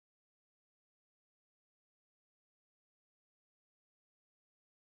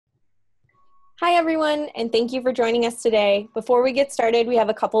Hi, everyone, and thank you for joining us today. Before we get started, we have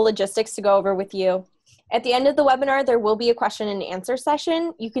a couple logistics to go over with you. At the end of the webinar, there will be a question and answer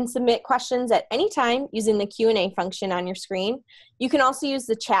session. You can submit questions at any time using the Q&A function on your screen. You can also use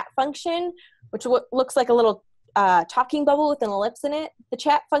the chat function, which looks like a little talking bubble with an ellipse in it. The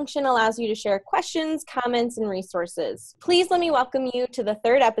chat function allows you to share questions, comments, and resources. Please let me welcome you to the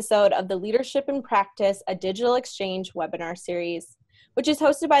third episode of the Leadership in Practice, a Digital Exchange webinar series, which is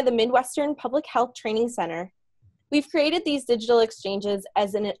hosted by the Midwestern Public Health Training Center. We've created these digital exchanges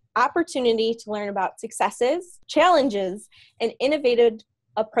as an opportunity to learn about successes, challenges, and innovative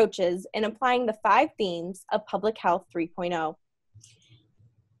approaches in applying the 5 themes of Public Health 3.0.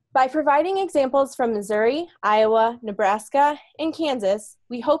 By providing examples from Missouri, Iowa, Nebraska, and Kansas,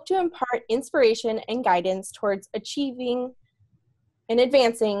 we hope to impart inspiration and guidance towards achieving and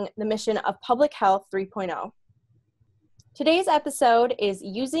advancing the mission of Public Health 3.0. Today's episode is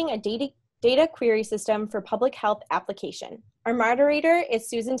using a data query system for public health application. Our moderator is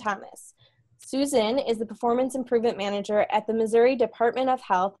Susan Thomas. Susan is the Performance Improvement Manager at the Missouri Department of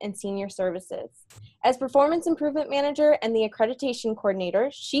Health and Senior Services. As Performance Improvement Manager and the Accreditation Coordinator,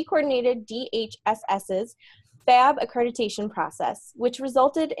 she coordinated DHSS's FAB accreditation process, which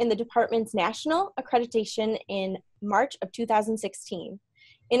resulted in the department's national accreditation in March of 2016.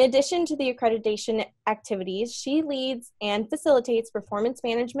 In addition to the accreditation activities, she leads and facilitates performance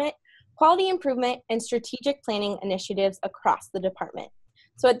management, quality improvement, and strategic planning initiatives across the department.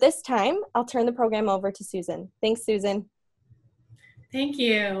 So at this time, I'll turn the program over to Susan. Thanks, Susan. Thank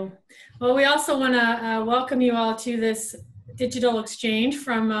you. Well, we also want to welcome you all to this digital exchange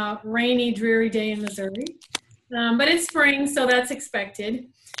from a rainy, dreary day in Missouri. But it's spring, so that's expected.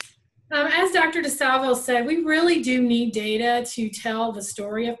 As Dr. DeSalvo said, we really do need data to tell the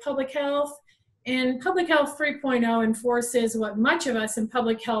story of public health, and Public Health 3.0 enforces what much of us in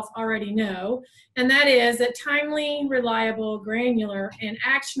public health already know, and that is that timely, reliable, granular, and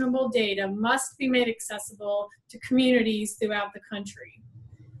actionable data must be made accessible to communities throughout the country.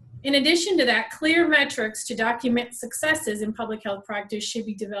 In addition to that, clear metrics to document successes in public health practice should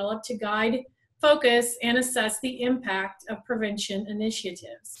be developed to guide, focus, and assess the impact of prevention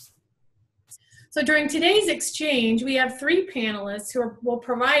initiatives. So during today's exchange, we have 3 panelists who will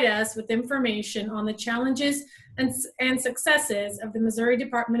provide us with information on the challenges and successes of the Missouri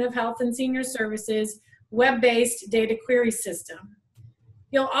Department of Health and Senior Services web-based data query system.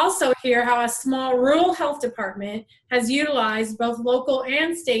 You'll also hear how a small rural health department has utilized both local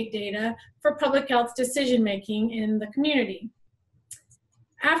and state data for public health decision-making in the community.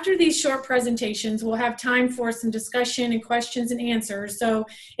 After these short presentations, we'll have time for some discussion and questions and answers. So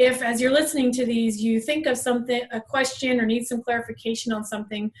if, as you're listening to these, you think of something, a question, or need some clarification on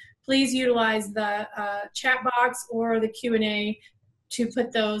something, please utilize the chat box or the Q&A to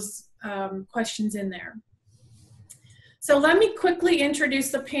put those questions in there. So let me quickly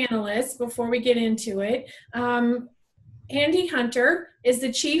introduce the panelists before we get into it. Andy Hunter is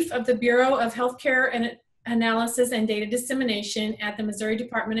the Chief of the Bureau of Healthcare and Analysis and Data Dissemination at the Missouri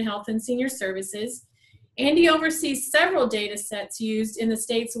Department of Health and Senior Services. Andy oversees several data sets used in the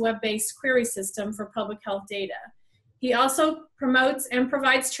state's web-based query system for public health data. He also promotes and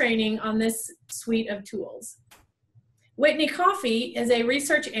provides training on this suite of tools. Whitney Coffey is a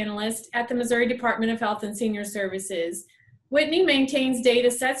research analyst at the Missouri Department of Health and Senior Services. Whitney maintains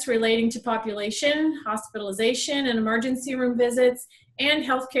data sets relating to population, hospitalization, and emergency room visits, and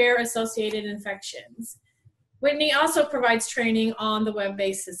healthcare-associated infections. Whitney also provides training on the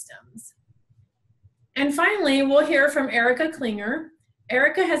web-based systems. And finally, we'll hear from Erica Klinger.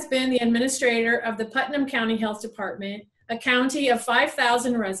 Erica has been the administrator of the Putnam County Health Department, a county of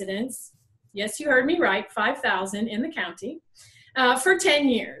 5,000 residents. Yes, you heard me right, 5,000 in the county, for 10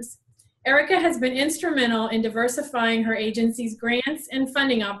 years. Erica has been instrumental in diversifying her agency's grants and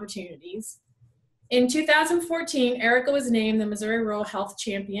funding opportunities. In 2014, Erica was named the Missouri Rural Health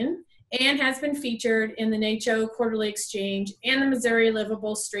Champion and has been featured in the NACCHO Quarterly Exchange and the Missouri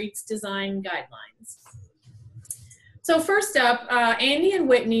Livable Streets Design Guidelines. So first up, Andy and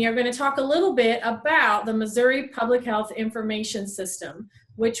Whitney are going to talk a little bit about the Missouri Public Health Information System,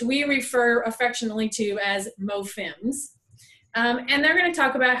 which we refer affectionately to as MOFIMS. And they're going to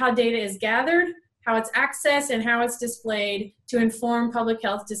talk about how data is gathered, how it's accessed, and how it's displayed to inform public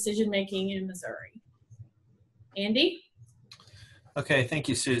health decision-making in Missouri. Andy? Okay, thank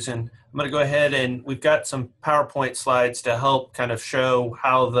you, Susan. I'm going to go ahead and we've got some PowerPoint slides to help kind of show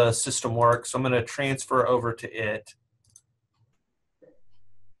how the system works. So I'm going to transfer over to it.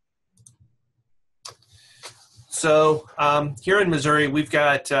 So here in Missouri, we've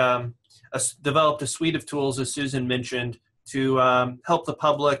got developed a suite of tools, as Susan mentioned, to help the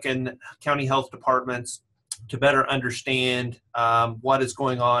public and county health departments to better understand what is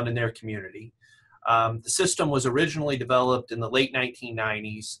going on in their community. The system was originally developed in the late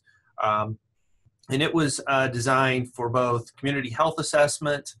 1990s, and it was designed for both community health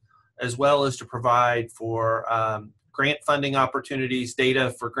assessment as well as to provide for grant funding opportunities,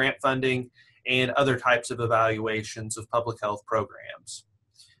 data for grant funding, and other types of evaluations of public health programs.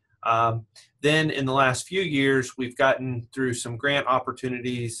 Then in the last few years, we've gotten through some grant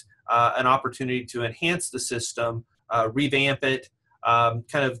opportunities, an opportunity to enhance the system, revamp it.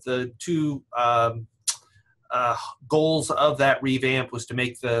 Kind of the two goals of that revamp was to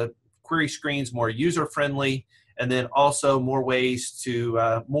make the query screens more user-friendly, and then also more ways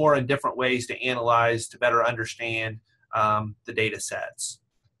to, more and different ways to analyze to better understand the data sets.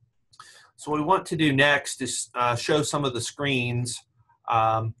 So what we want to do next is show some of the screens.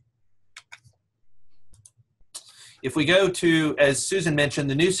 If we go to, as Susan mentioned,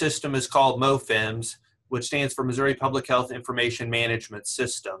 the new system is called MOFIMS, which stands for Missouri Public Health Information Management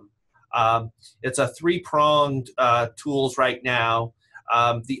System. It's a three-pronged tools right now.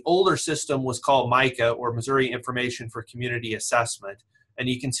 The older system was called MICA, or Missouri Information for Community Assessment. And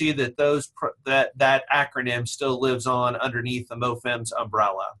you can see that that acronym still lives on underneath the MOFIMS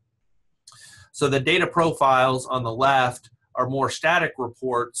umbrella. So the data profiles on the left are more static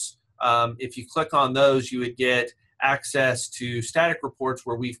reports. If you click on those, you would get access to static reports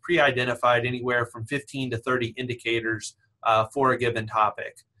where we've pre-identified anywhere from 15 to 30 indicators for a given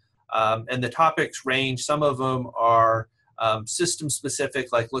topic. And the topics range, some of them are system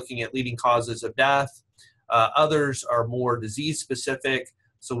specific, like looking at leading causes of death. Others are more disease specific.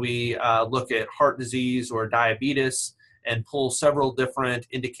 So we look at heart disease or diabetes and pull several different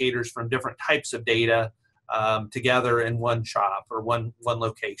indicators from different types of data together in one shop or one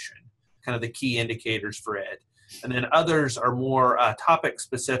location, kind of the key indicators for it. And then others are more topic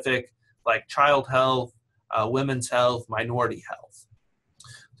specific, like child health, women's health, minority health.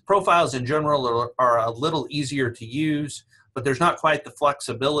 The profiles in general are a little easier to use, but there's not quite the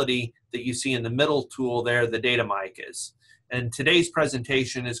flexibility that you see in the middle tool there, the data MICAs. And today's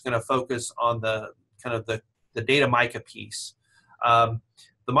presentation is going to focus on the kind of the data MICA piece. The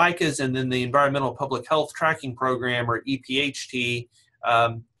MICAs and then the Environmental Public Health Tracking Program, or EPHT,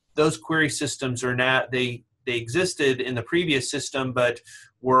 those query systems are now, they existed in the previous system, but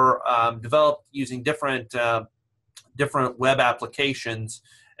were developed using different web applications.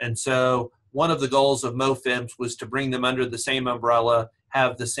 And so one of the goals of MOFIMS was to bring them under the same umbrella,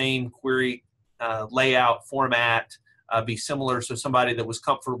 have the same query layout, format, be similar, so somebody that was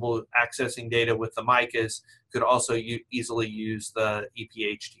comfortable accessing data with the MICAs could also easily use the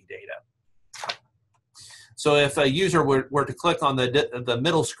EPHT data. So if a user were to click on the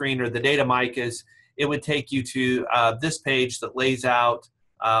middle screen or the data MICAs, it would take you to this page that lays out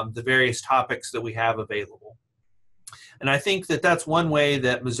the various topics that we have available. And I think that that's one way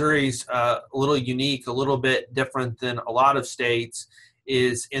that Missouri's a little unique, a little bit different than a lot of states,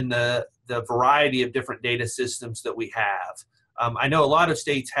 is in the variety of different data systems that we have. I know a lot of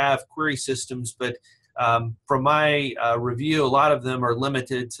states have query systems, but from my review, a lot of them are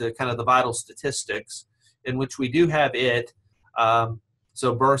limited to kind of the vital statistics, in which we do have it,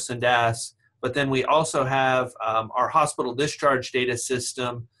 so births and deaths, but then we also have our hospital discharge data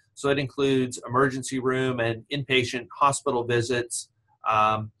system. So it includes emergency room and inpatient hospital visits.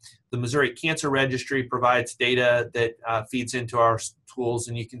 The Missouri Cancer Registry provides data that feeds into our tools,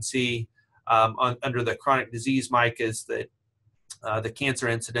 and you can see under the chronic disease MICAs that the cancer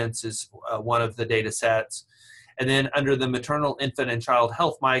incidence is one of the data sets. And then under the maternal, infant, and child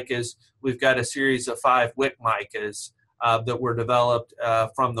health MICAs, we've got a series of 5 WIC MICAs that were developed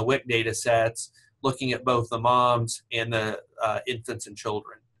from the WIC data sets, looking at both the moms and the infants and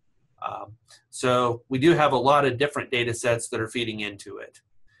children. So we do have a lot of different data sets that are feeding into it.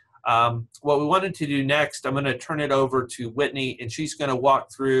 What we wanted to do next, I'm going to turn it over to Whitney, and she's going to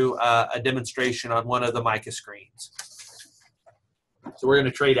walk through a demonstration on one of the MICA screens. So we're going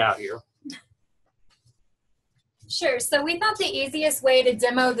to trade out here. Sure. So we thought the easiest way to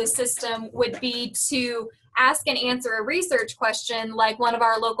demo the system would be to ask and answer a research question like one of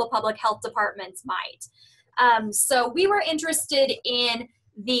our local public health departments might. So we were interested in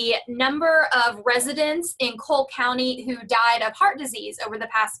the number of residents in Cole County who died of heart disease over the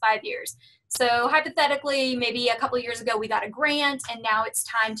past 5 years. So hypothetically, maybe a couple years ago we got a grant, and now it's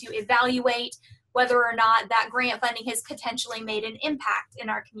time to evaluate whether or not that grant funding has potentially made an impact in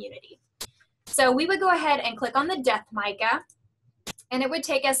our community. So we would go ahead and click on the death MICA, and it would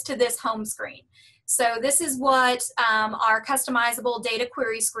take us to this home screen. So this is what our customizable data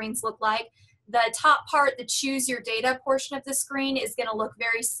query screens look like. The top part, the choose your data portion of the screen, is going to look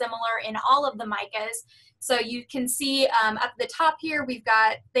very similar in all of the MICAs. So you can see up at the top here, we've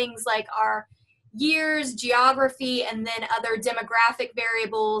got things like our years, geography, and then other demographic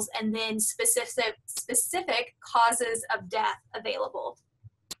variables, and then specific causes of death available.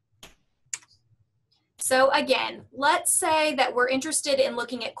 So again, let's say that we're interested in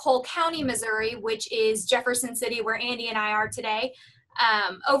looking at Cole County, Missouri, which is Jefferson City, where Andy and I are today,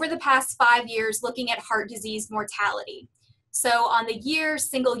 over the past 5 years, looking at heart disease mortality. So on the years,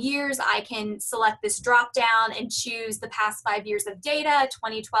 single years, I can select this drop down and choose the past 5 years of data,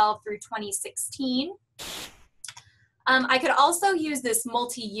 2012 through 2016. I could also use this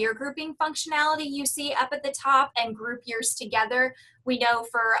multi-year grouping functionality you see up at the top and group years together. We know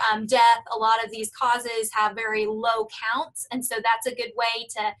for death, a lot of these causes have very low counts, and so that's a good way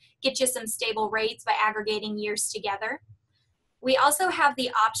to get you some stable rates by aggregating years together. We also have the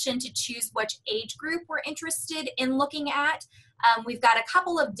option to choose which age group we're interested in looking at. We've got a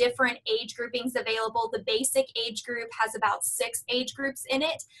couple of different age groupings available. The basic age group has about 6 age groups in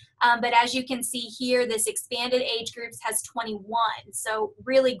it, but as you can see here, this expanded age groups has 21, so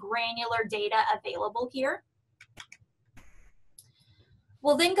really granular data available here.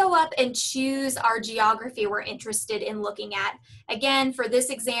 We'll then go up and choose our geography we're interested in looking at. Again, for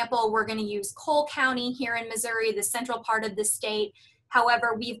this example, we're going to use Cole County here in Missouri, the central part of the state.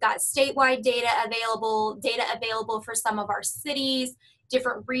 However, we've got statewide data available for some of our cities,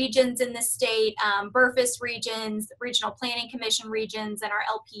 different regions in the state, BRFIS regions, Regional Planning Commission regions, and our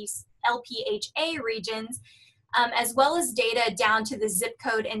LPHA regions, as well as data down to the zip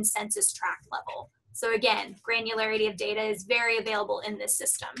code and census tract level. So again, granularity of data is very available in this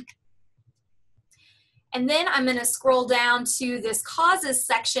system. And then I'm going to scroll down to this causes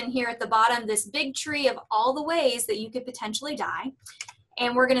section here at the bottom, this big tree of all the ways that you could potentially die.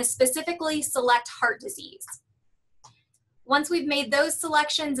 And we're going to specifically select heart disease. Once we've made those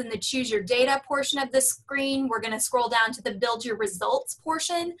selections in the choose your data portion of the screen, we're going to scroll down to the build your results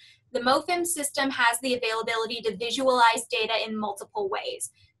portion. The MOFIM system has the availability to visualize data in multiple ways.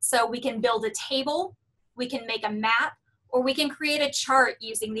 So we can build a table, we can make a map, or we can create a chart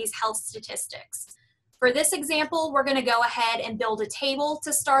using these health statistics. For this example, we're going to go ahead and build a table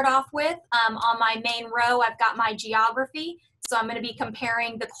to start off with. On my main row, I've got my geography. So I'm going to be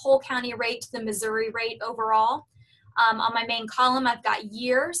comparing the Cole County rate to the Missouri rate overall. On my main column, I've got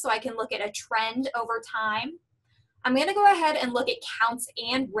year, so I can look at a trend over time. I'm going to go ahead and look at counts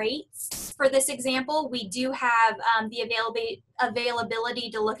and rates. For this example, we do have the availability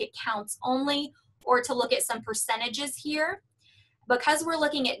to look at counts only or to look at some percentages here. Because we're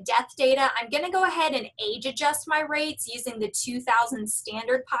looking at death data, I'm going to go ahead and age adjust my rates using the 2000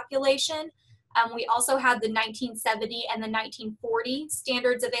 standard population. We also have the 1970 and the 1940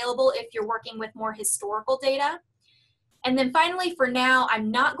 standards available if you're working with more historical data. And then finally, for now, I'm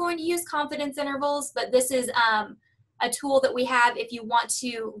not going to use confidence intervals, but this is a tool that we have if you want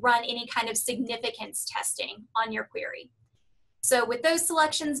to run any kind of significance testing on your query. So with those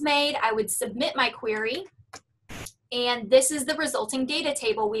selections made, I would submit my query, and this is the resulting data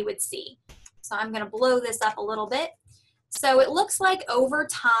table we would see. So I'm going to blow this up a little bit. So it looks like over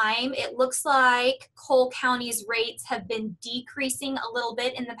time, it looks like Cole County's rates have been decreasing a little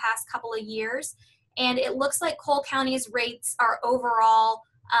bit in the past couple of years, and it looks like Cole County's rates are overall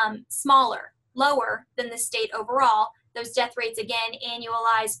lower than the state overall. Those death rates, again,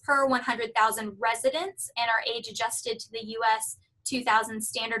 annualized per 100,000 residents and are age adjusted to the US 2000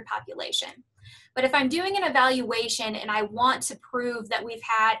 standard population. But if I'm doing an evaluation and I want to prove that we've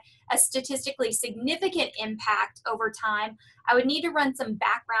had a statistically significant impact over time, I would need to run some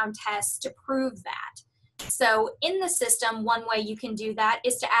background tests to prove that. So in the system, one way you can do that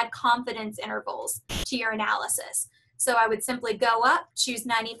is to add confidence intervals to your analysis. So I would simply go up, choose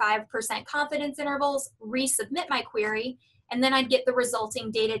 95% confidence intervals, resubmit my query, and then I'd get the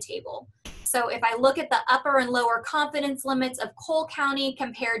resulting data table. So if I look at the upper and lower confidence limits of Cole County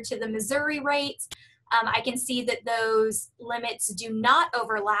compared to the Missouri rates, I can see that those limits do not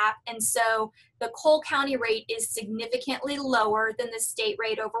overlap, and so the Cole County rate is significantly lower than the state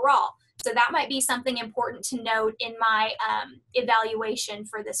rate overall. So that might be something important to note in my evaluation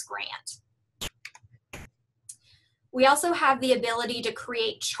for this grant. We also have the ability to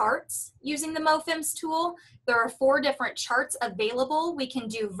create charts using the MOFIMS tool. There are 4 different charts available. We can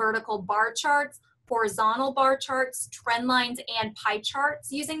do vertical bar charts, horizontal bar charts, trend lines, and pie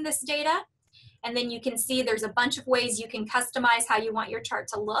charts using this data. And then you can see there's a bunch of ways you can customize how you want your chart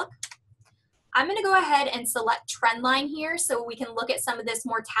to look. I'm going to go ahead and select trend line here so we can look at some of this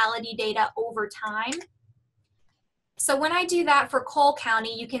mortality data over time. So when I do that for Cole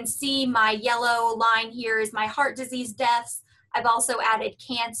County, you can see my yellow line here is my heart disease deaths. I've also added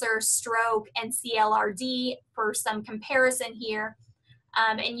cancer, stroke, and CLRD for some comparison here.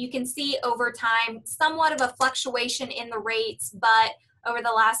 And you can see over time somewhat of a fluctuation in the rates, but over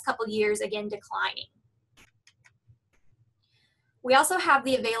the last couple years, again, declining. We also have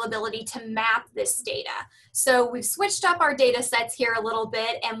the availability to map this data. So we've switched up our data sets here a little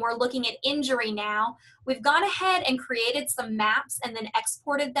bit, and we're looking at injury now. We've gone ahead and created some maps and then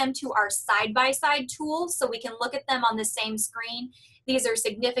exported them to our side-by-side tool so we can look at them on the same screen. These are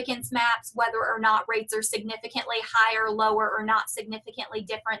significance maps, whether or not rates are significantly higher, lower, or not significantly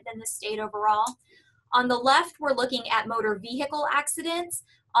different than the state overall. On the left, we're looking at motor vehicle accidents.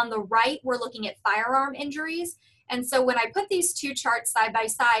 On the right, we're looking at firearm injuries. And so when I put these two charts side by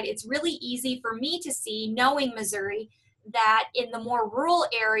side, it's really easy for me to see, knowing Missouri, that in the more rural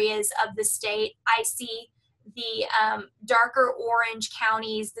areas of the state, I see the darker orange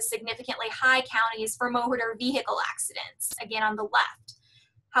counties, the significantly high counties for motor vehicle accidents, again on the left.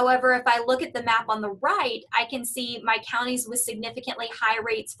 However, if I look at the map on the right, I can see my counties with significantly high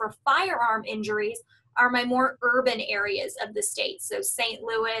rates for firearm injuries are my more urban areas of the state, so St.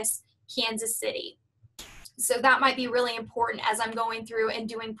 Louis, Kansas City. So that might be really important as I'm going through and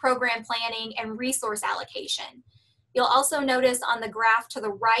doing program planning and resource allocation. You'll also notice on the graph to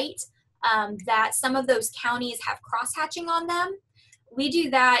the right that some of those counties have crosshatching on them. We do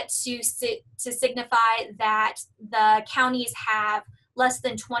that to signify that the counties have less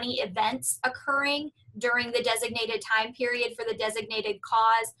than 20 events occurring during the designated time period for the designated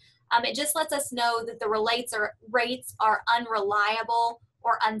cause. It just lets us know that the rates are unreliable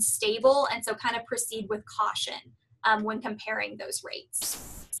or unstable, and so kind of proceed with caution when comparing those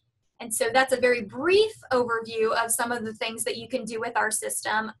rates. And so that's a very brief overview of some of the things that you can do with our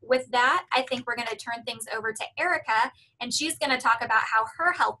system. With that, I think we're going to turn things over to Erica, and she's going to talk about how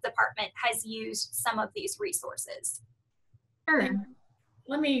her health department has used some of these resources. Sure.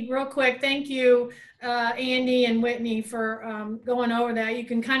 Let me real quick, thank you, Andy and Whitney, for going over that. You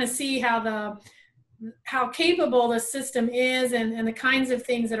can kind of see how capable the system is and the kinds of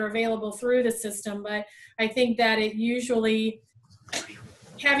things that are available through the system. But I think that it usually,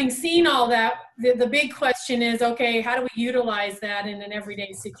 having seen all that, the big question is, okay, how do we utilize that in an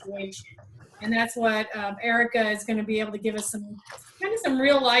everyday situation? And that's what Erica is going to be able to give us some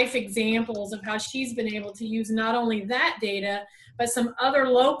real life examples of how she's been able to use not only that data, but some other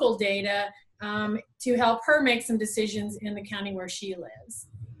local data to help her make some decisions in the county where she lives.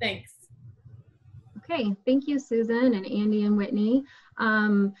 Thanks. Okay, thank you, Susan and Andy and Whitney.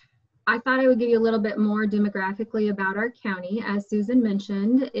 I thought I would give you a little bit more demographically about our county. As Susan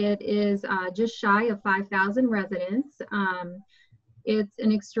mentioned, it is just shy of 5,000 residents. It's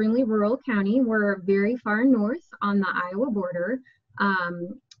an extremely rural county. We're very far north on the Iowa border.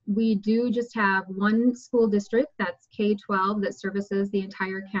 We do just have one school district, that's K-12, that services the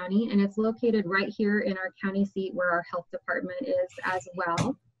entire county, and it's located right here in our county seat where our health department is as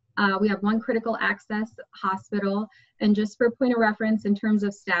well. We have one critical access hospital, and just for point of reference in terms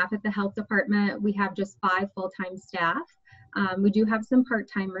of staff at the health department, we have just 5 full-time staff. We do have some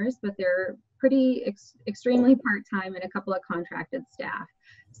part-timers, but they're pretty extremely part-time and a couple of contracted staff.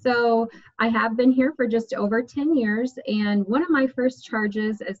 So I have been here for just over 10 years, and one of my first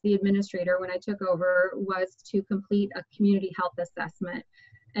charges as the administrator when I took over was to complete a community health assessment.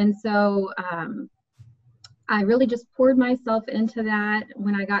 And so I really just poured myself into that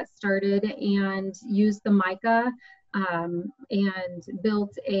when I got started and used the MICA and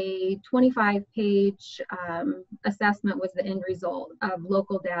built a 25-page assessment was the end result of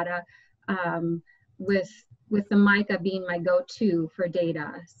local data, with the MICA being my go-to for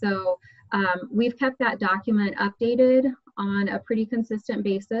data. So we've kept that document updated on a pretty consistent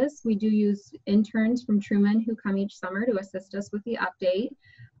basis. We do use interns from Truman who come each summer to assist us with the update.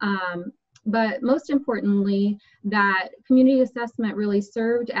 But most importantly, that community assessment really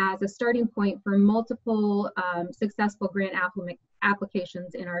served as a starting point for multiple successful grant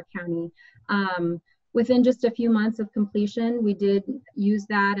applications in our county. Within just a few months of completion, we did use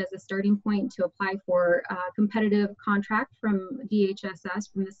that as a starting point to apply for a competitive contract from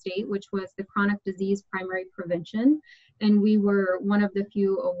DHSS from the state, which was the chronic disease primary prevention. And we were one of the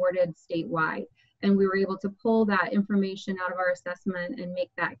few awarded statewide. And we were able to pull that information out of our assessment and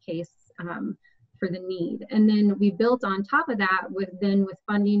make that case for the need. And then we built on top of that with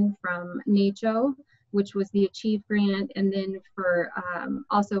funding from NACHO, which was the Achieve grant, and then for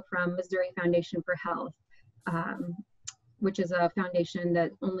also from Missouri Foundation for Health, which is a foundation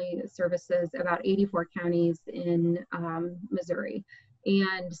that only services about 84 counties in Missouri.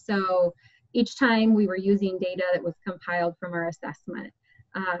 And so each time we were using data that was compiled from our assessment.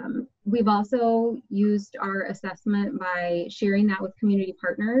 We've also used our assessment by sharing that with community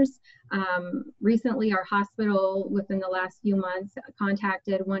partners. Recently, our hospital, within the last few months,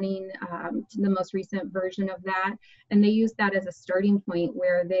 contacted wanting the most recent version of that, and they used that as a starting point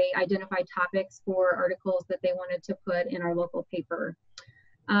where they identified topics for articles that they wanted to put in our local paper.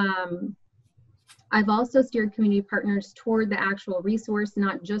 I've also steered community partners toward the actual resource,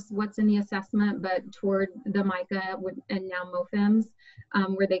 not just what's in the assessment, but toward the MICA and now MOFIMS,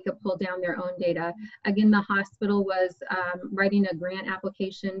 where they could pull down their own data. Again, the hospital was writing a grant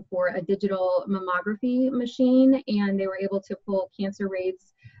application for a digital mammography machine, and they were able to pull cancer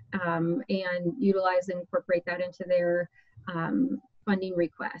rates and utilize and incorporate that into their funding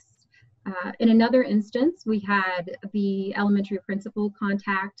requests. In another instance, we had the elementary principal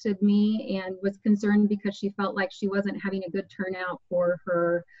contacted me and was concerned because she felt like she wasn't having a good turnout for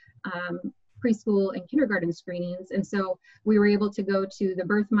her preschool and kindergarten screenings. And so we were able to go to the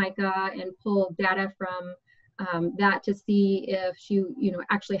birth MICA and pull data from that to see if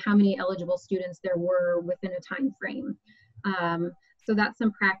actually how many eligible students there were within a time frame. So that's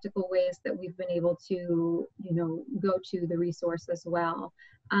some practical ways that we've been able to, go to the resource as well.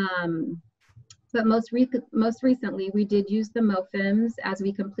 But most recently, we did use the MOFIMS as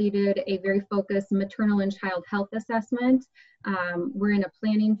we completed a very focused maternal and child health assessment. We're in a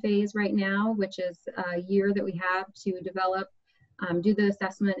planning phase right now, which is a year that we have to develop, do the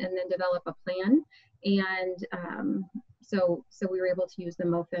assessment and then develop a plan. And so we were able to use the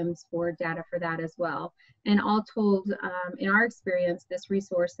MOFIMS for data for that as well. And all told, in our experience, this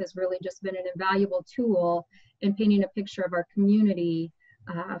resource has really just been an invaluable tool in painting a picture of our community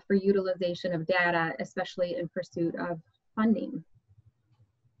for utilization of data, especially in pursuit of funding.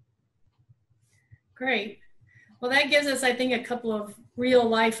 Great. Well, that gives us, I think, a couple of real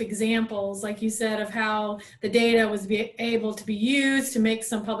life examples, like you said, of how the data was able to be used to make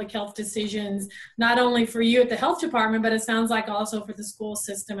some public health decisions, not only for you at the health department, but it sounds like also for the school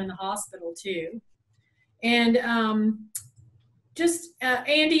system and the hospital too. And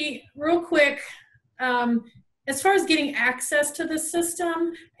Andy, real quick, as far as getting access to the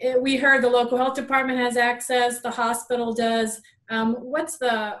system, we heard the local health department has access, the hospital does. What's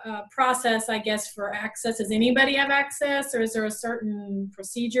the process, I guess, for access? Does anybody have access, or is there a certain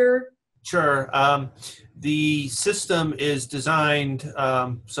procedure? Sure. The system is designed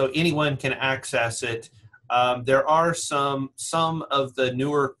so anyone can access it. There are some of the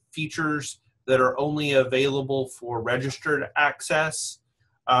newer features that are only available for registered access.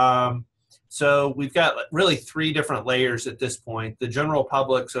 So we've got really 3 different layers at this point. The general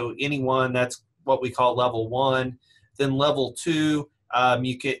public, so anyone, that's what we call level 1. Then level 2,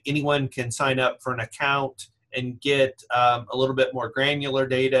 anyone can sign up for an account and get a little bit more granular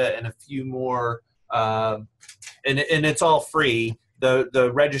data and a few more, and it's all free.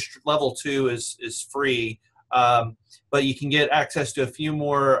 The registered level 2 is free, but you can get access to a few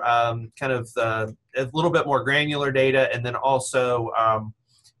more a little bit more granular data, and then also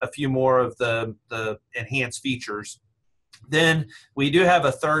a few more of the enhanced features. Then we do have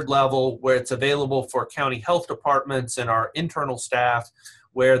a 3rd level where it's available for county health departments and our internal staff,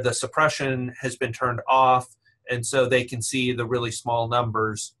 where the suppression has been turned off, and so they can see the really small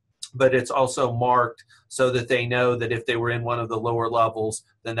numbers, but it's also marked so that they know that if they were in one of the lower levels,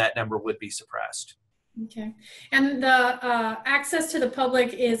 then that number would be suppressed. Okay. And the access to the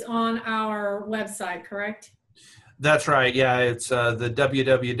public is on our website, correct? That's right. Yeah, it's the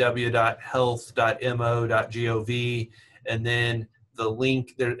www.health.mo.gov, and then the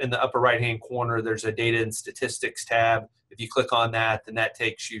link there in the upper right-hand corner, there's a data and statistics tab. If you click on that, then that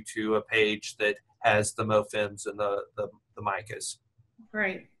takes you to a page that has the MOFIMS and the MICAs.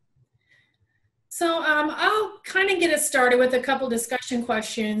 Great. So I'll kind of get us started with a couple discussion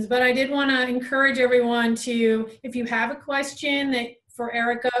questions, but I did want to encourage everyone to, if you have a question that for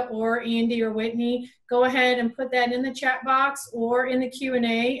Erica or Andy or Whitney, go ahead and put that in the chat box or in the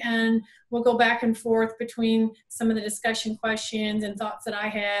Q&A, and we'll go back and forth between some of the discussion questions and thoughts that I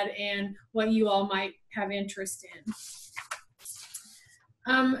had and what you all might have interest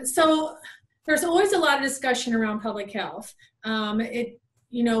in. So there's always a lot of discussion around public health.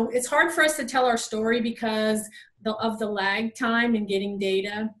 It's hard for us to tell our story because of the lag time in getting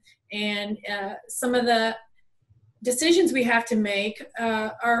data, and some of the decisions we have to make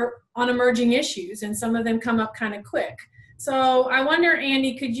are on emerging issues, and some of them come up kind of quick. So I wonder,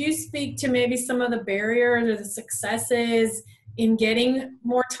 Andy, could you speak to maybe some of the barriers or the successes in getting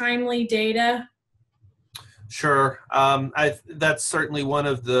more timely data? Sure. That's certainly one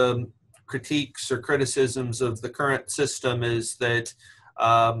of the critiques or criticisms of the current system, is that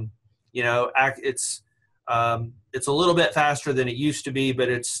you know, it's a little bit faster than it used to be, but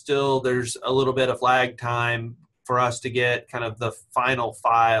it's still, there's a little bit of lag time for us to get kind of the final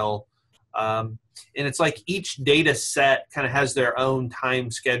file. And it's like each data set kind of has their own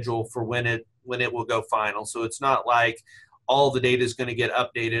time schedule for when it will go final. So it's not like all the data is going to get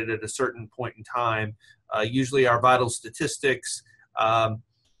updated at a certain point in time. Usually our vital statistics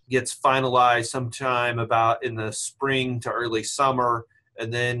gets finalized sometime about in the spring to early summer,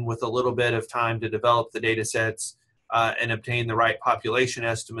 and then with a little bit of time to develop the data sets and obtain the right population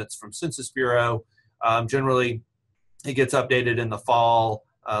estimates from Census Bureau. Generally, it gets updated in the fall.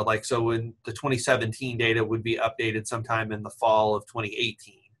 Like so when the 2017 data would be updated sometime in the fall of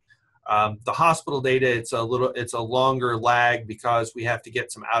 2018. The hospital data, it's a longer lag because we have to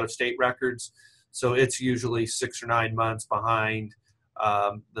get some out-of-state records. So it's usually 6 or 9 months behind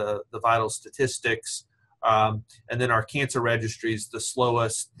the vital statistics. And then our cancer registry is the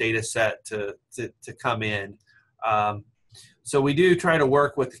slowest data set to come in. So we do try to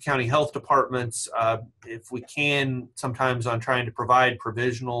work with the county health departments if we can, sometimes on trying to provide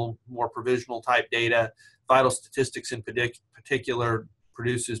more provisional type data. Vital statistics in particular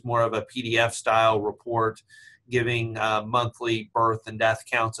produces more of a PDF style report giving monthly birth and death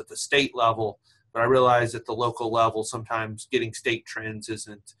counts at the state level. But I realize at the local level, sometimes getting state trends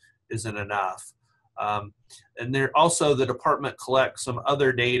isn't enough. And there also, the department collects some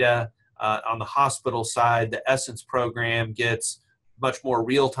other data on the hospital side. The Essence program gets much more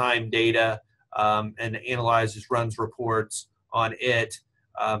real-time data and analyzes, runs reports on it.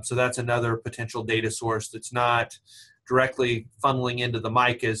 So that's another potential data source that's not directly funneling into the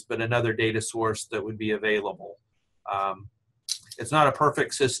MICAs, but another data source that would be available. It's not a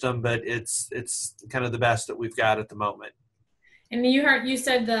perfect system, but it's kind of the best that we've got at the moment. And you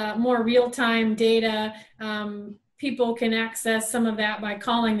said the more real-time data, people can access some of that by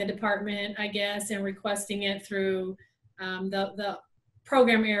calling the department, I guess, and requesting it through the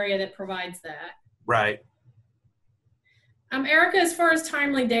program area that provides that. Right. Erica, as far as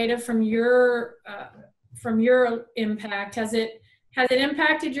timely data from your impact, has it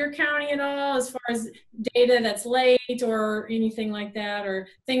impacted your county at all as far as data that's late or anything like that, or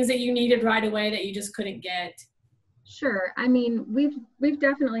things that you needed right away that you just couldn't get? Sure. I mean, we've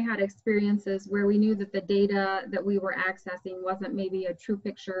definitely had experiences where we knew that the data that we were accessing wasn't maybe a true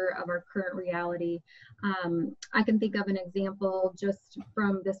picture of our current reality. I can think of an example just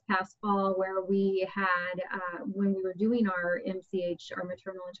from this past fall where we had, when we were doing our MCH, our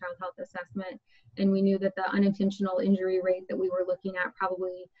maternal and child health assessment, and we knew that the unintentional injury rate that we were looking at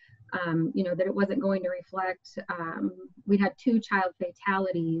probably, that it wasn't going to reflect. We'd had 2 child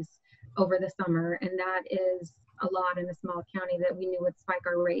fatalities over the summer, and that is a lot in a small county that we knew would spike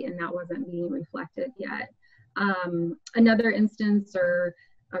our rate, and that wasn't being reflected yet. Another instance or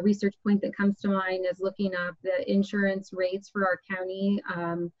a research point that comes to mind is looking up the insurance rates for our county.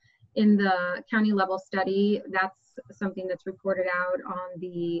 In the county level study, that's something that's reported out on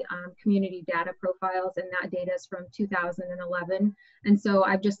the community data profiles, and that data is from 2011. And so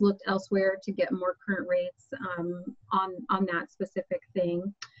I've just looked elsewhere to get more current rates on that specific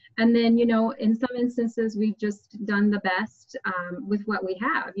thing. And then, in some instances, we've just done the best with what we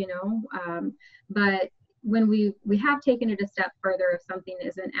have, but when we have taken it a step further if something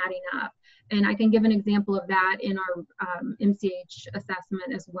isn't adding up. And I can give an example of that in our MCH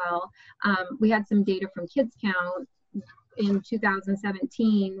assessment as well. We had some data from Kids Count in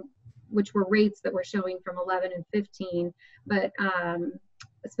 2017, which were rates that were showing from 11 and 15, but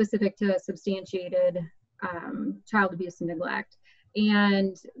specific to substantiated child abuse and neglect.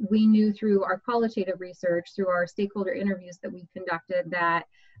 And we knew through our qualitative research, through our stakeholder interviews that we conducted, that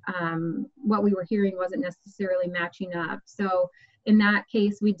what we were hearing wasn't necessarily matching up. So in that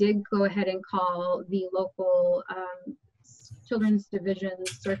case, we did go ahead and call the local Children's Division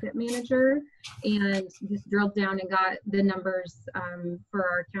circuit manager and just drilled down and got the numbers for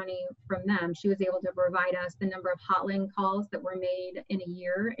our county from them. She was able to provide us the number of hotline calls that were made in a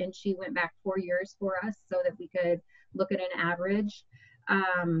year, and she went back 4 years for us so that we could look at an average.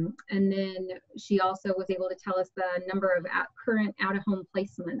 And then she also was able to tell us the number of current out-of-home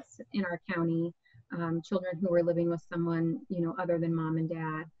placements in our county, children who were living with someone, other than mom and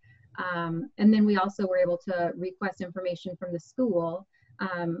dad. And then we also were able to request information from the school.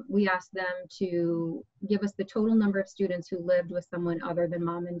 We asked them to give us the total number of students who lived with someone other than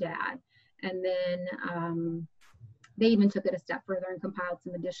mom and dad. And then they even took it a step further and compiled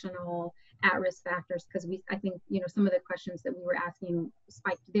some additional at-risk factors, because I think some of the questions that we were asking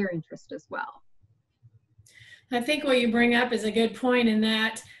spiked their interest as well. I think what you bring up is a good point in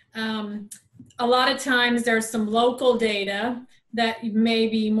that a lot of times there's some local data that may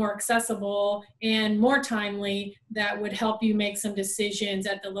be more accessible and more timely, that would help you make some decisions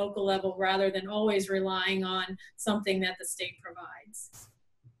at the local level rather than always relying on something that the state provides.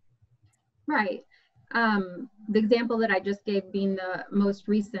 Right. The example that I just gave being the most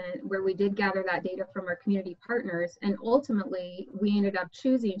recent, where we did gather that data from our community partners, and ultimately we ended up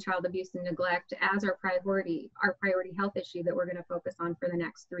choosing child abuse and neglect as our priority health issue that we're going to focus on for the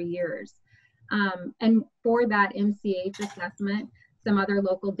next 3 years. And for that MCH assessment, some other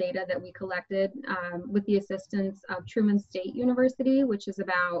local data that we collected with the assistance of Truman State University, which is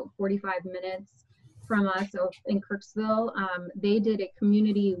about 45 minutes from us in Kirksville. They did a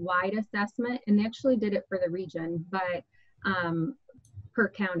community-wide assessment, and they actually did it for the region, but per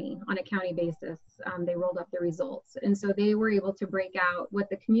county, on a county basis. They rolled up the results. And so they were able to break out what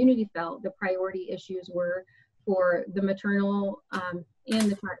the community felt the priority issues were for the maternal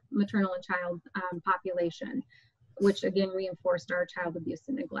and child population, which again reinforced our child abuse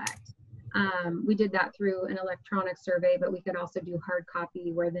and neglect. We did that through an electronic survey, but we could also do hard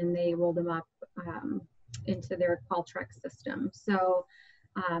copy where then they rolled them up into their Qualtrics system. So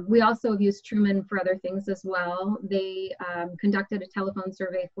we also have used Truman for other things as well. They conducted a telephone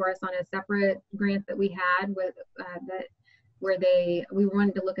survey for us on a separate grant that we had with we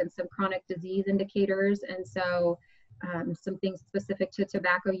wanted to look at some chronic disease indicators, and so some things specific to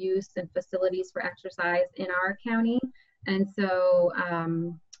tobacco use and facilities for exercise in our county. And so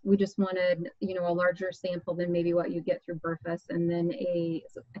we just wanted, a larger sample than maybe what you get through BRFIS, and then to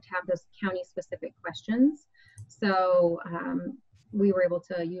have those county specific questions. So we were able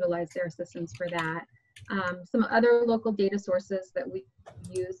to utilize their assistance for that. Some other local data sources that we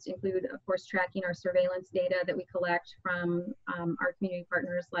used include, of course, tracking our surveillance data that we collect from our community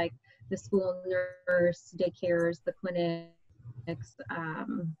partners like the school nurse, daycares, the clinics,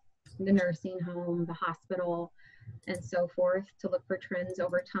 the nursing home, the hospital, and so forth, to look for trends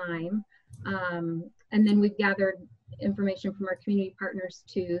over time. And then we've gathered information from our community partners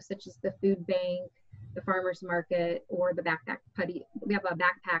too, such as the food bank, the farmers market, or the backpack buddy. We have a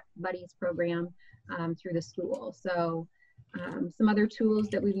backpack buddies program through the school. So some other tools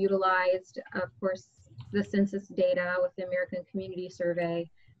that we've utilized, of course, the census data with the American Community Survey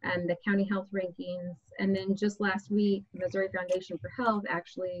and the county health rankings. And then just last week, the Missouri Foundation for Health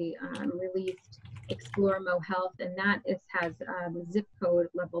actually released Explore Mo Health, and that has zip code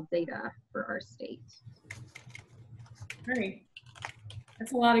level data for our state. Great.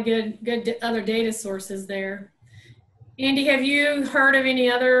 That's a lot of good other data sources there. Andy, have you heard of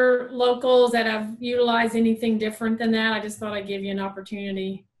any other locals that have utilized anything different than that? I just thought I'd give you an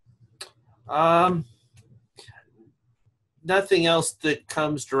opportunity. Nothing else that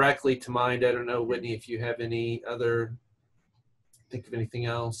comes directly to mind. I don't know, Whitney, if you have any other, think of anything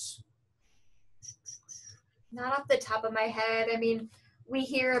else. Not off the top of my head. I mean, we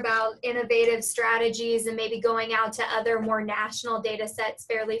hear about innovative strategies and maybe going out to other more national data sets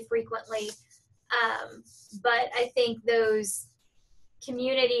fairly frequently. But I think those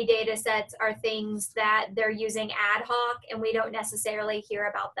community data sets are things that they're using ad hoc, and we don't necessarily hear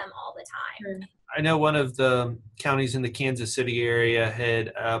about them all the time. Sure. I know one of the counties in the Kansas City area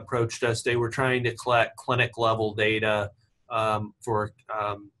had approached us. They were trying to collect clinic level data for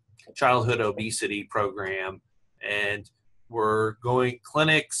childhood obesity program, and we're going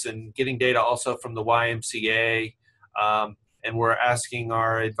clinics and getting data also from the YMCA, and we're asking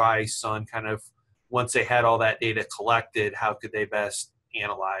our advice on kind of, once they had all that data collected, how could they best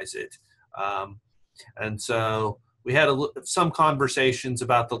analyze it? And so we had some conversations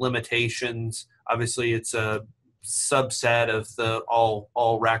about the limitations. Obviously, it's a subset of the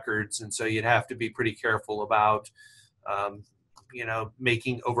all records, and so you'd have to be pretty careful about,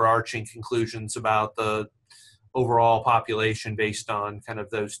 making overarching conclusions about the overall population based on kind of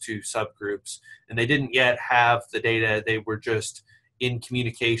those two subgroups. And they didn't yet have the data. They were just in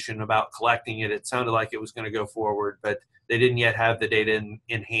communication about collecting it. It sounded like it was going to go forward, but they didn't yet have the data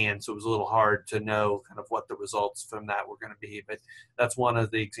in hand, so it was a little hard to know kind of what the results from that were going to be. But that's one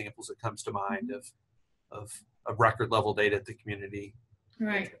of the examples that comes to mind of record level data at the community.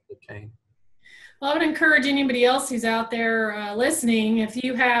 Right. Obtained. Well, I would encourage anybody else who's out there listening, if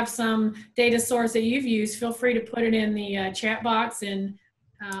you have some data source that you've used, feel free to put it in the chat box, and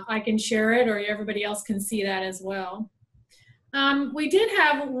I can share it, or everybody else can see that as well. We did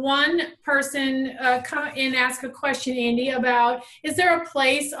have one person come and ask a question, Andy, about, is there a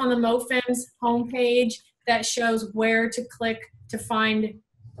place on the MoFEMS homepage that shows where to click to find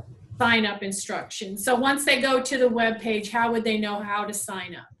sign up instructions? So once they go to the web page, how would they know how to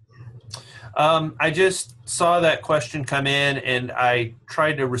sign up? I just saw that question come in, and I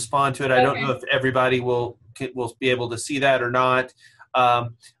tried to respond to it. I don't know if everybody will will be able to see that or not. I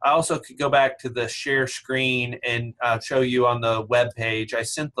also could go back to the share screen and show you on the web page. I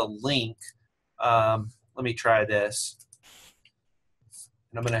sent the link. Let me try this.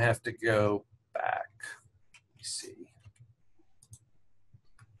 And I'm going to have to go back. Let me see.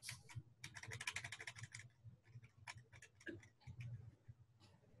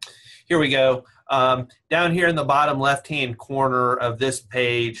 Here we go. Down here in the bottom left-hand corner of this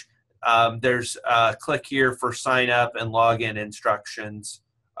page, there's a click here for sign up and login instructions.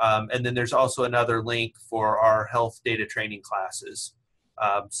 And then there's also another link for our health data training classes.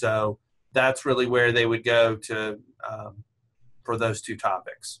 So that's really where they would go to for those two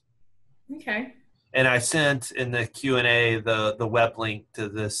topics. Okay. And I sent in the Q&A the web link to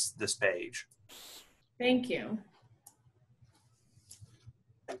this page. Thank you.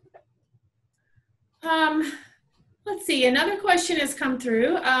 Let's see, another question has come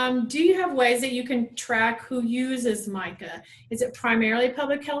through. Do you have ways that you can track who uses MICA? Is it primarily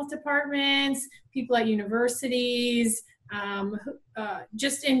public health departments, people at universities?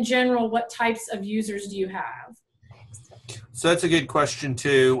 Just in general, what types of users do you have? So that's a good question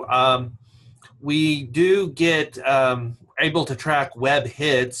too. We do get able to track web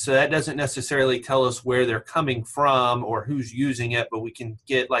hits, so that doesn't necessarily tell us where they're coming from or who's using it, but we can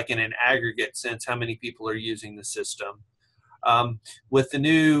get like in an aggregate sense how many people are using the system. With the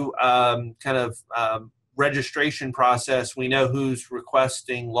new kind of registration process, we know who's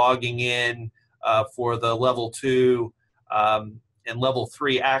requesting logging in for the level 2 and level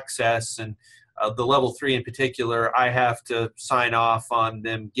 3 access, and the level 3 in particular, I have to sign off on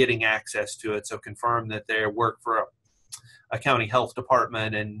them getting access to it, so confirm that they work for a county health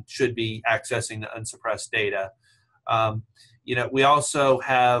department and should be accessing the unsuppressed data. You know, we also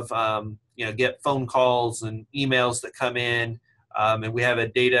have, you know, get phone calls and emails that come in, and we have a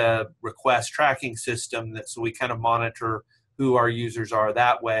data request tracking system so we kind of monitor who our users are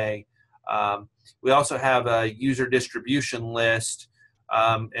that way. We also have a user distribution list,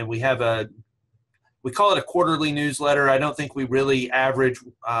 and we call it a quarterly newsletter. I don't think we really average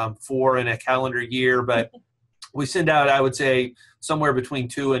 4 in a calendar year, but we send out, I would say, somewhere between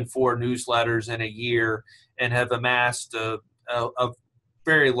 2 and 4 newsletters in a year, and have amassed a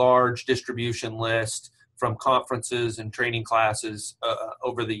very large distribution list from conferences and training classes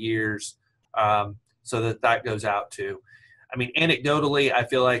over the years, so that goes out to. I mean, anecdotally, I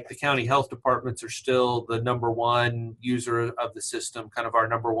feel like the county health departments are still the #1 user of the system, kind of our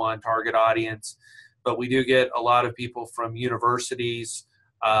 #1 target audience. But we do get a lot of people from universities,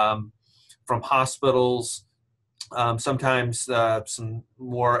 from hospitals, sometimes some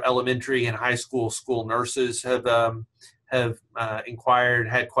more elementary and high school nurses have inquired,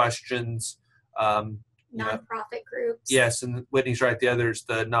 had questions. Nonprofit groups. Yes, and Whitney's right. The others,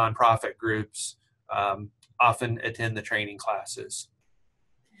 the nonprofit groups, often attend the training classes.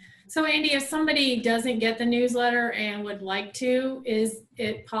 So Andy, if somebody doesn't get the newsletter and would like to, is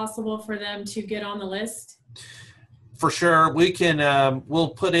it possible for them to get on the list? For sure. We can, we'll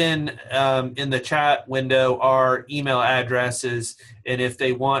put in the chat window our email addresses, and if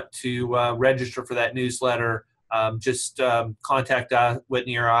they want to register for that newsletter, just contact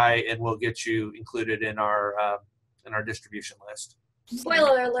Whitney or I, and we'll get you included in our distribution list.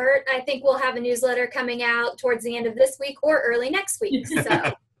 Spoiler alert, I think we'll have a newsletter coming out towards the end of this week or early next week.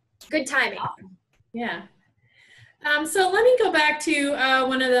 So good timing. Yeah. So let me go back to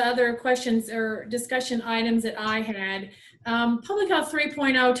one of the other questions or discussion items that I had. Public Health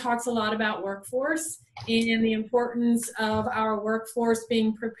 3.0 talks a lot about workforce and the importance of our workforce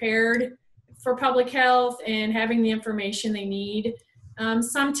being prepared for public health and having the information they need.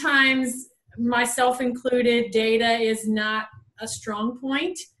 Sometimes, myself included, data is not a strong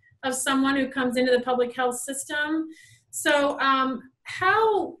point of someone who comes into the public health system. So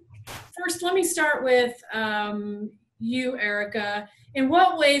first, let me start with you, Erica. In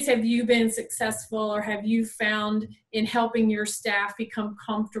what ways have you been successful, or have you found in helping your staff become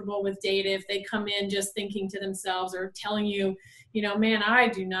comfortable with data if they come in just thinking to themselves or telling you, you know, man,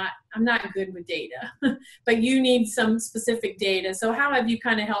 I'm not good with data, but you need some specific data. So how have you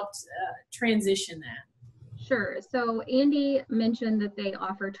kind of helped transition that? Sure. So Andy mentioned that they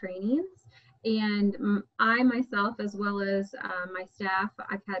offer trainings, and I myself, as well as my staff,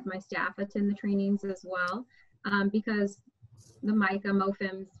 I've had my staff attend the trainings as well, because the MICA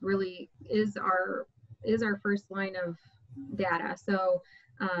MOFIMS really is our first line of data. So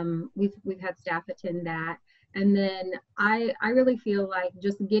we've had staff attend that. And then I really feel like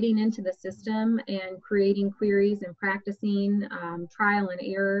just getting into the system and creating queries and practicing trial and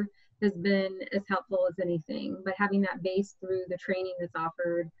error has been as helpful as anything. But having that base through the training that's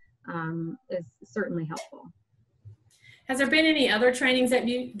offered is certainly helpful. Has there been any other trainings that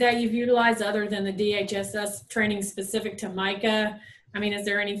you've utilized other than the DHSS training specific to MICA? I mean, is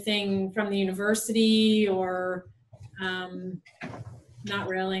there anything from the university or not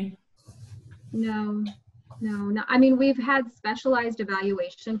really? No. I mean, we've had specialized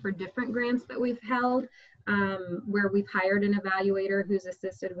evaluation for different grants that we've held, where we've hired an evaluator who's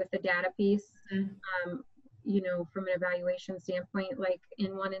assisted with the data piece. You know, from an evaluation standpoint, like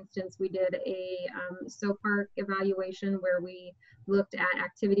in one instance, we did a park evaluation where we looked at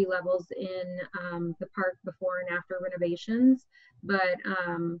activity levels in the park before and after renovations. But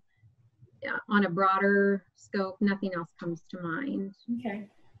on a broader scope, nothing else comes to mind. Okay.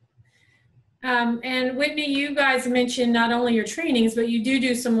 And Whitney, you guys mentioned not only your trainings, but you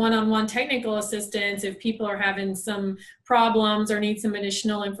do some one-on-one technical assistance if people are having some problems or need some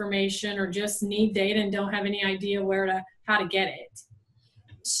additional information or just need data and don't have any idea how to get it.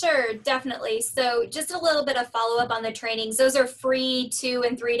 Sure, definitely. So just a little bit of follow-up on the trainings. Those are free 2-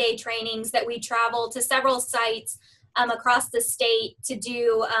 and 3-day trainings that we travel to several sites across the state to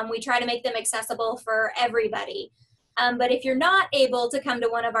do. We try to make them accessible for everybody. But if you're not able to come to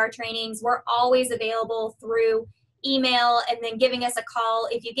one of our trainings, we're always available through email and then giving us a call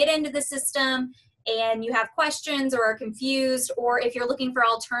if you get into the system and you have questions or are confused, or if you're looking for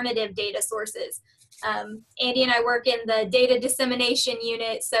alternative data sources. Andy and I work in the data dissemination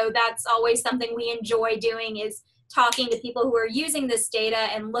unit, so that's always something we enjoy doing, is talking to people who are using this data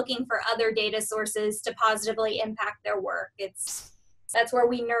and looking for other data sources to positively impact their work. That's where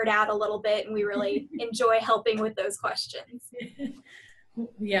we nerd out a little bit, and we really enjoy helping with those questions.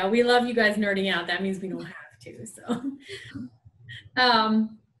 Yeah, we love you guys nerding out. That means we don't have to. So,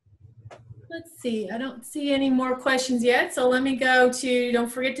 let's see. I don't see any more questions yet. So let me go to, don't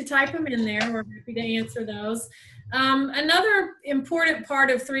forget to type them in there. We're happy to answer those. Another important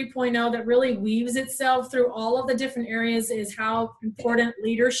part of 3.0 that really weaves itself through all of the different areas is how important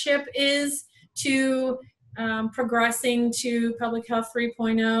leadership is to progressing to Public Health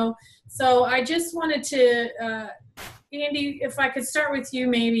 3.0. So I just wanted to, Andy, if I could start with you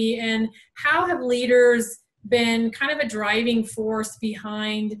maybe, and how have leaders been kind of a driving force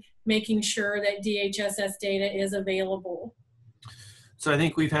behind making sure that DHSS data is available? So I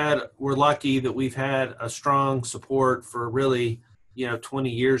think we're lucky that we've had a strong support for really, 20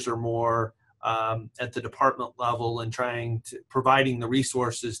 years or more at the department level and providing the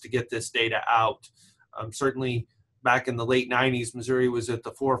resources to get this data out. Certainly back in the late 90s, Missouri was at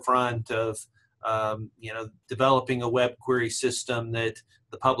the forefront of, developing a web query system that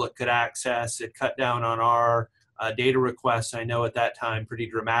the public could access. It cut down on our data requests, I know at that time, pretty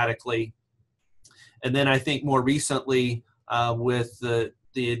dramatically. And then I think more recently with the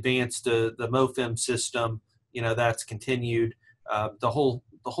advanced, the MOFIM system, that's continued. The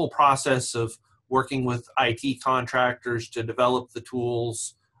whole process of working with IT contractors to develop the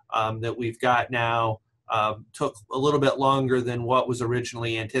tools that we've got now took a little bit longer than what was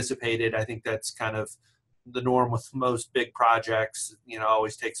originally anticipated. I think that's kind of the norm with most big projects,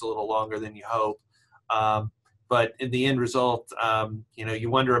 always takes a little longer than you hope. But in the end result, you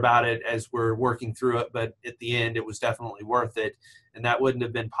wonder about it as we're working through it, but at the end, it was definitely worth it. And that wouldn't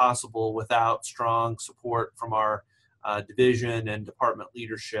have been possible without strong support from our division and department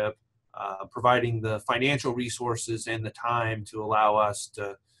leadership, providing the financial resources and the time to allow us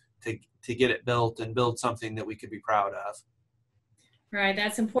to get it built and build something that we could be proud of. Right,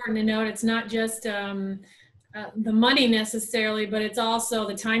 that's important to note. It's not just the money necessarily, but it's also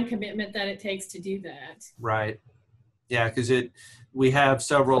the time commitment that it takes to do that. Right. Yeah, because we have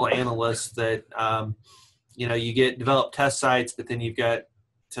several analysts that, you develop test sites, but then you've got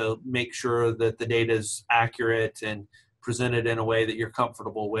to make sure that the data is accurate and presented in a way that you're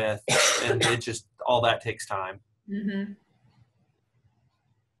comfortable with. And all that takes time. Mm-hmm.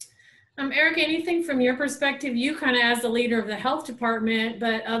 Eric, anything from your perspective, you kind of as the leader of the health department,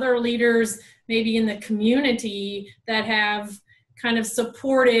 but other leaders maybe in the community that have kind of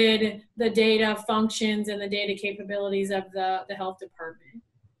supported the data functions and the data capabilities of the health department?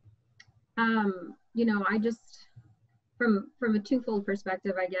 I just, from a twofold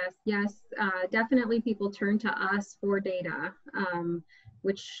perspective, I guess, yes, definitely people turn to us for data,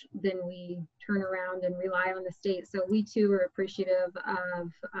 which then we turn around and rely on the state. So we too are appreciative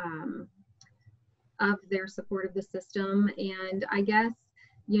of their support of the system. And I guess,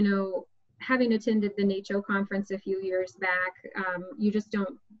 having attended the NACCHO conference a few years back,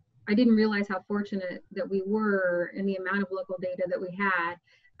 I didn't realize how fortunate that we were in the amount of local data that we had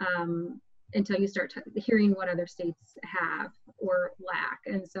until you start hearing what other states have or lack.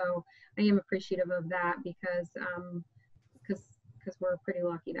 And so I am appreciative of that because because we're pretty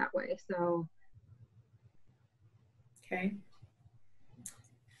lucky that way. So. Okay.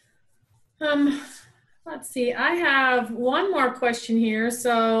 Let's see, I have one more question here.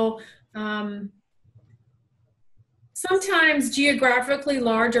 So sometimes geographically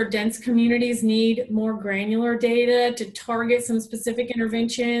large or dense communities need more granular data to target some specific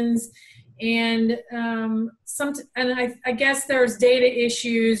interventions. And I guess there's data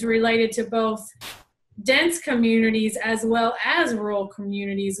issues related to both dense communities as well as rural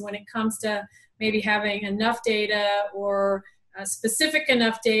communities when it comes to maybe having enough data or specific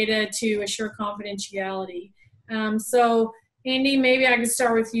enough data to assure confidentiality. So Andy, maybe I could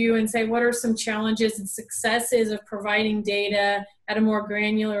start with you and say, what are some challenges and successes of providing data at a more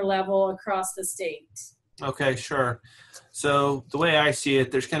granular level across the state? Okay, sure. So the way I see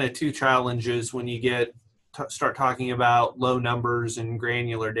it, there's kind of two challenges when you start talking about low numbers and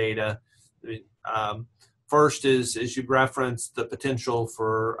granular data. First is, as you referenced, the potential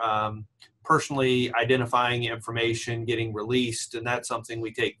for personally identifying information getting released, and that's something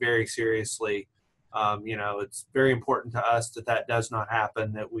we take very seriously. It's very important to us that does not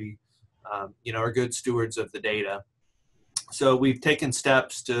happen, that we, are good stewards of the data. So we've taken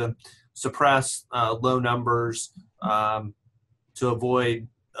steps to suppress low numbers to avoid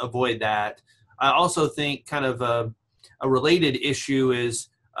that. I also think kind of a related issue is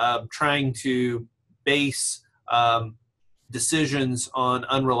trying to base decisions on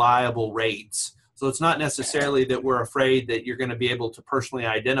unreliable rates. So it's not necessarily that we're afraid that you're going to be able to personally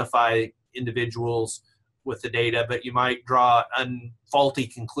identify individuals with the data, but you might draw faulty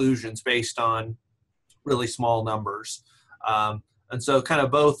conclusions based on really small numbers. And so kind of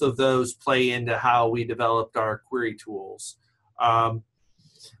both of those play into how we developed our query tools.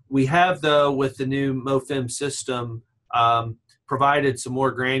 We have, though, with the new MoFIM system, provided some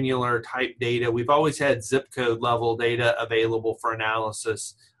more granular type data. We've always had zip code level data available for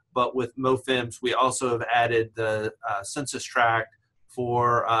analysis, but with MoFIMs, we also have added the census tract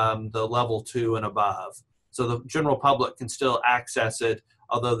for the level 2 and above. So the general public can still access it,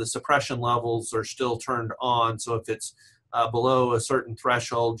 although the suppression levels are still turned on. So if it's below a certain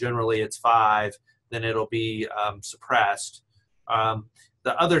threshold, generally it's 5, then it'll be suppressed.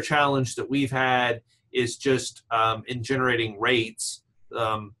 The other challenge that we've had is just in generating rates.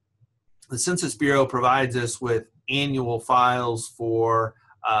 The Census Bureau provides us with annual files for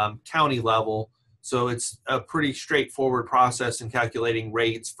county level. So it's a pretty straightforward process in calculating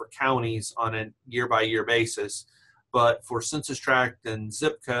rates for counties on a year-by-year basis. But for census tract and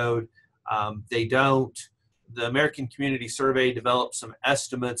zip code, they don't. The American Community Survey developed some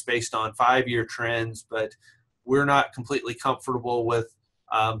estimates based on 5-year trends, but we're not completely comfortable with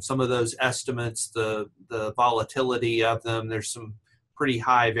some of those estimates, the volatility of them. There's some pretty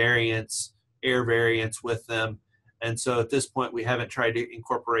high error variance with them. And so at this point, we haven't tried to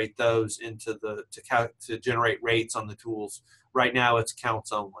incorporate those into to generate rates on the tools. Right now, it's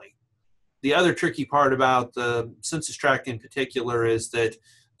counts only. The other tricky part about the census tract in particular is that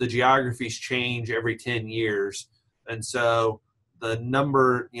the geographies change every 10 years. And so the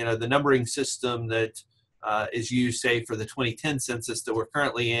numbering system that is used, say, for the 2010 census that we're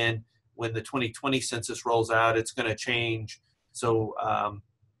currently in, when the 2020 census rolls out, it's going to change. So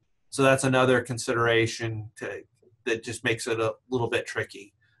that's another consideration that just makes it a little bit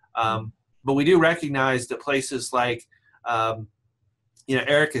tricky. But we do recognize that places like,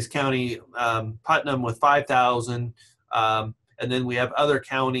 Erica's County, Putnam with 5,000, and then we have other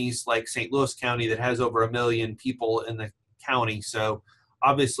counties like St. Louis County that has over 1 million people in the county. So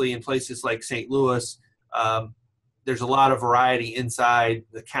obviously in places like St. Louis, there's a lot of variety inside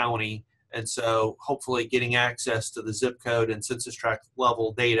the county. And so hopefully getting access to the zip code and census tract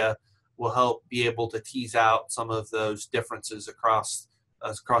level data will help be able to tease out some of those differences across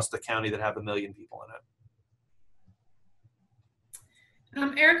the county that have 1 million people in it.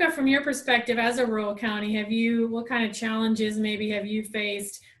 Erica, from your perspective as a rural county, what kind of challenges maybe have you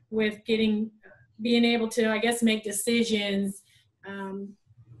faced with being able to, I guess, make decisions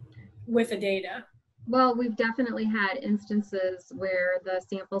with the data? Well, we've definitely had instances where the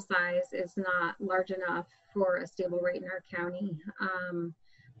sample size is not large enough for a stable rate in our county.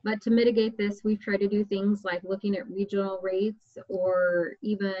 But to mitigate this, we've tried to do things like looking at regional rates, or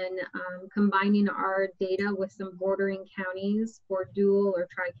even combining our data with some bordering counties for dual or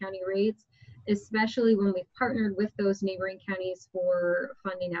tri-county rates, especially when we've partnered with those neighboring counties for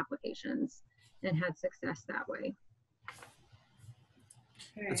funding applications and had success that way.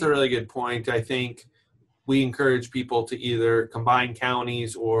 That's a really good point. I think we encourage people to either combine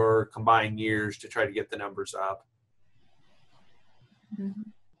counties or combine years to try to get the numbers up. Mm-hmm.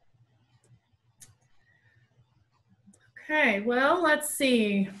 Okay, well, let's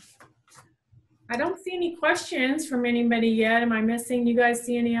see. I don't see any questions from anybody yet. Am I missing? You guys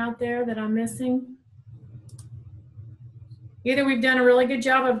see any out there that I'm missing? Either we've done a really good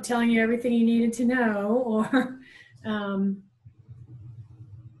job of telling you everything you needed to know, or is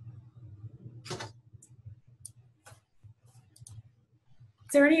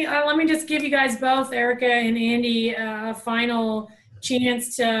there any, let me just give you guys both, Erica and Andy, a final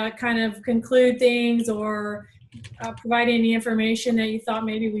chance to kind of conclude things or provide any information that you thought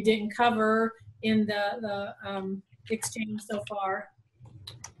maybe we didn't cover in the exchange so far.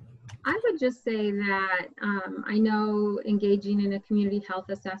 I would just say that I know engaging in a community health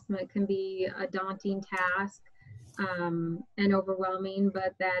assessment can be a daunting task and overwhelming,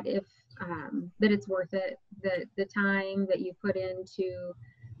 but that if that it's worth it, that the time that you put into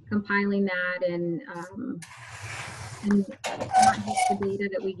compiling that and not just the data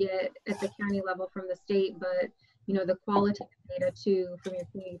that we get at the county level from the state, but you know, the qualitative data too from your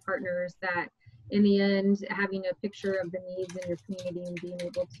community partners, that in the end, having a picture of the needs in your community and being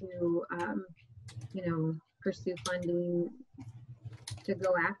able to, you know, pursue funding to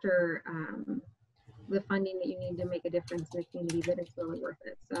go after the funding that you need to make a difference in the community, that it's really worth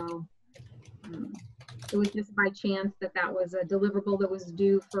it. So it was just by chance that that was a deliverable that was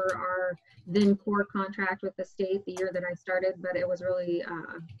due for our then core contract with the state the year that I started, but it was really,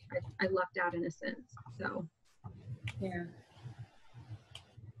 I lucked out in a sense, so. Yeah.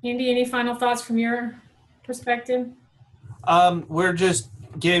 Andy, any final thoughts from your perspective? We're just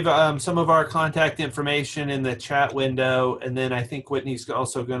gave some of our contact information in the chat window, and then I think Whitney's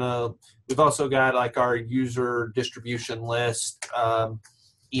also gonna, we've also got like our user distribution list,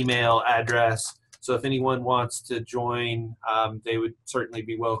 email address. So if anyone wants to join, they would certainly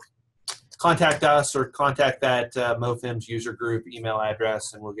be welcome. Contact us or contact that MoFIMS user group email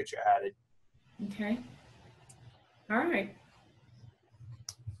address, and we'll get you added. Okay. All right.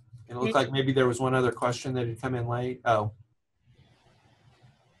 And it looked like maybe there was one other question that had come in late. Oh,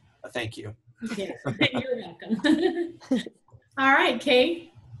 thank you. Yes, you're welcome. All right,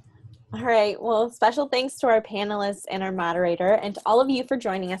 Kate. All right, well, special thanks to our panelists and our moderator and to all of you for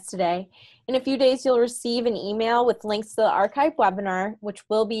joining us today. In a few days, you'll receive an email with links to the archived webinar, which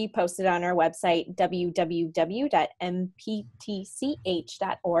will be posted on our website,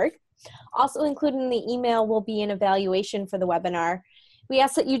 www.mptch.org. Also included in the email will be an evaluation for the webinar. We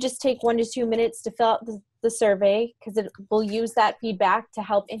ask that you just take 1 to 2 minutes to fill out the survey, because we'll use that feedback to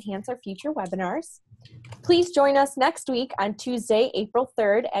help enhance our future webinars. Please join us next week on Tuesday, April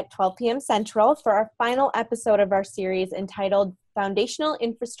 3rd at 12 p.m. Central for our final episode of our series entitled Foundational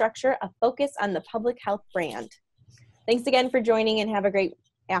Infrastructure, a Focus on the Public Health Brand. Thanks again for joining and have a great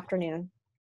afternoon.